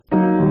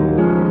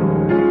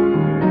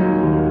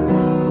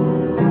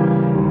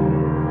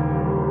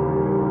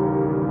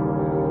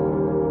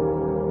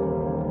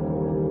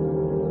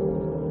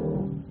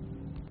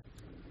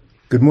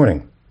Good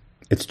morning.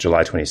 It's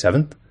July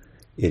 27th.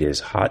 It is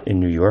hot in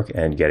New York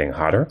and getting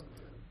hotter.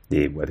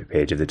 The weather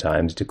page of the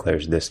Times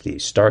declares this the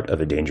start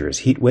of a dangerous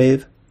heat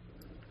wave.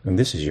 And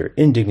this is your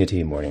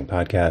Indignity Morning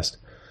Podcast.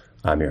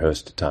 I'm your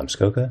host, Tom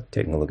Skoka,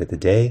 taking a look at the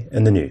day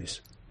and the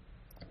news.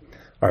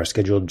 Our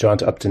scheduled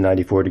jaunt up to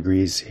 94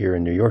 degrees here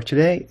in New York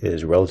today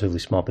is relatively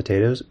small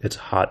potatoes. It's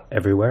hot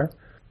everywhere.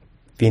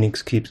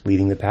 Phoenix keeps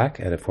leading the pack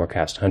at a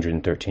forecast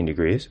 113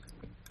 degrees,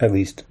 at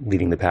least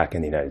leading the pack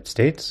in the United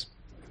States.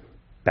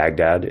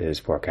 Baghdad is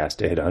forecast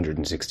to hit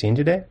 116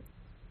 today.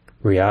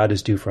 Riyadh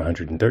is due for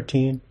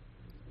 113.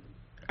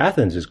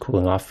 Athens is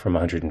cooling off from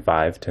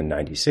 105 to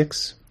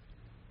 96.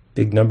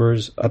 Big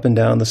numbers up and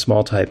down the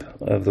small type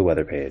of the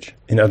weather page.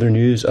 In other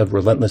news of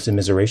relentless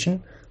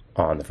immiseration,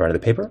 on the front of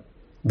the paper,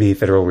 the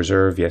Federal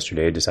Reserve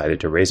yesterday decided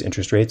to raise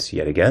interest rates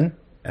yet again,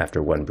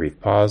 after one brief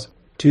pause,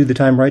 to, the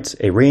Time writes,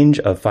 a range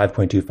of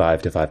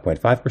 5.25 to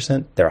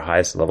 5.5%, their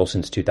highest level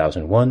since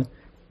 2001,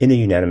 in a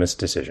unanimous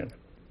decision.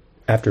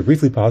 After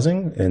briefly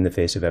pausing in the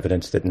face of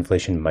evidence that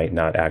inflation might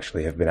not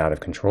actually have been out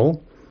of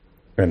control,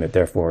 and that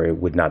therefore it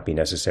would not be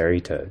necessary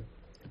to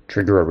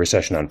trigger a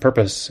recession on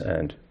purpose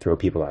and throw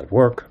people out of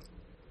work,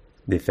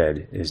 the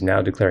Fed is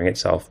now declaring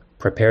itself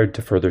prepared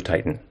to further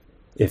tighten,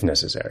 if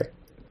necessary.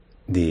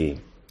 The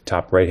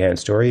top right-hand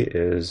story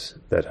is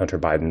that Hunter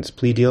Biden's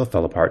plea deal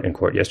fell apart in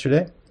court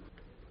yesterday.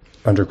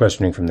 Under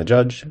questioning from the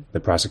judge,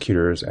 the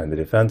prosecutors and the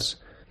defense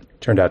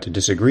turned out to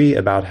disagree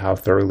about how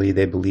thoroughly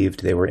they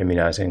believed they were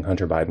immunizing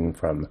Hunter Biden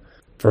from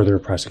further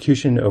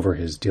prosecution over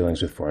his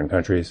dealings with foreign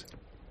countries.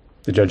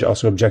 The judge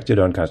also objected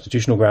on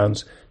constitutional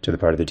grounds to the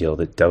part of the deal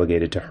that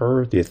delegated to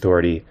her the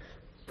authority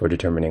for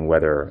determining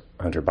whether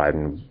Hunter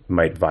Biden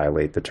might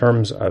violate the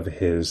terms of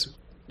his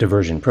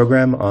diversion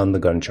program on the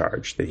gun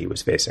charge that he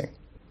was facing.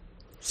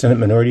 Senate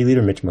Minority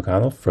Leader Mitch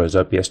McConnell froze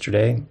up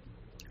yesterday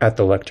at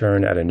the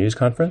lectern at a news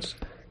conference,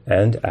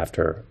 and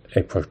after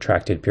a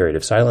protracted period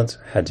of silence,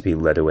 had to be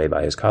led away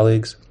by his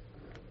colleagues.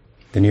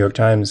 The New York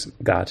Times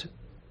got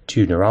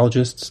two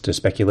neurologists to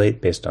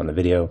speculate, based on the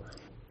video,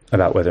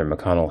 about whether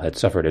McConnell had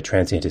suffered a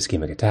transient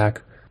ischemic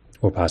attack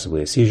or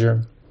possibly a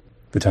seizure.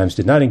 The Times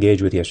did not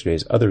engage with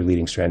yesterday's other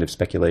leading strand of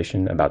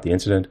speculation about the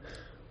incident,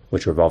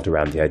 which revolved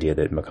around the idea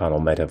that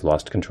McConnell might have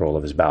lost control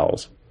of his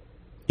bowels.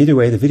 Either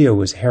way, the video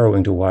was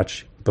harrowing to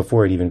watch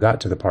before it even got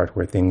to the part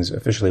where things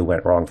officially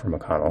went wrong for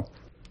McConnell.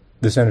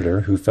 The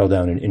senator, who fell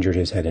down and injured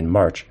his head in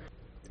March,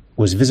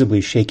 was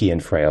visibly shaky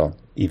and frail,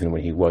 even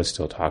when he was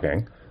still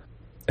talking.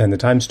 And the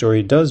Times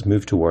story does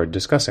move toward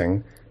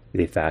discussing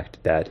the fact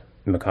that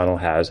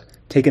McConnell has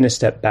taken a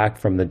step back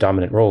from the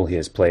dominant role he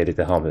has played at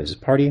the helm of his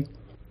party,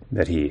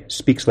 that he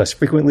speaks less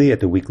frequently at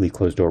the weekly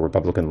closed-door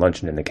Republican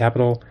luncheon in the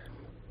Capitol,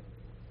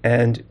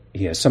 and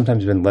he has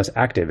sometimes been less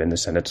active in the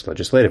Senate's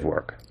legislative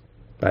work.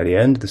 By the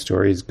end, the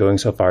story is going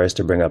so far as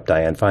to bring up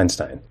Dianne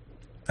Feinstein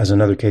as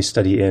another case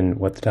study in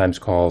what the Times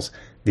calls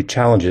the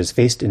challenges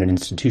faced in an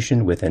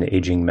institution with an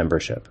aging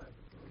membership.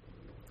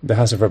 The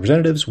House of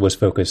Representatives was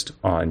focused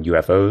on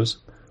UFOs,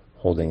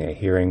 holding a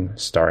hearing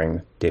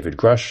starring David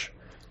Grush,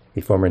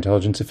 a former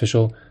intelligence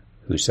official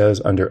who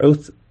says under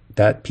oath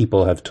that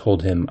people have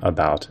told him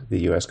about the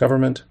U.S.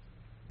 government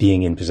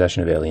being in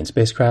possession of alien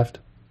spacecraft,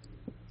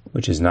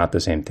 which is not the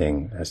same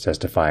thing as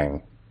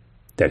testifying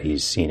that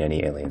he's seen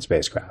any alien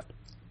spacecraft.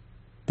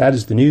 That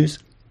is the news.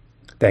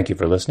 Thank you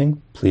for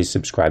listening. Please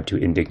subscribe to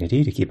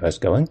Indignity to keep us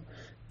going,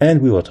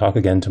 and we will talk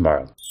again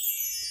tomorrow.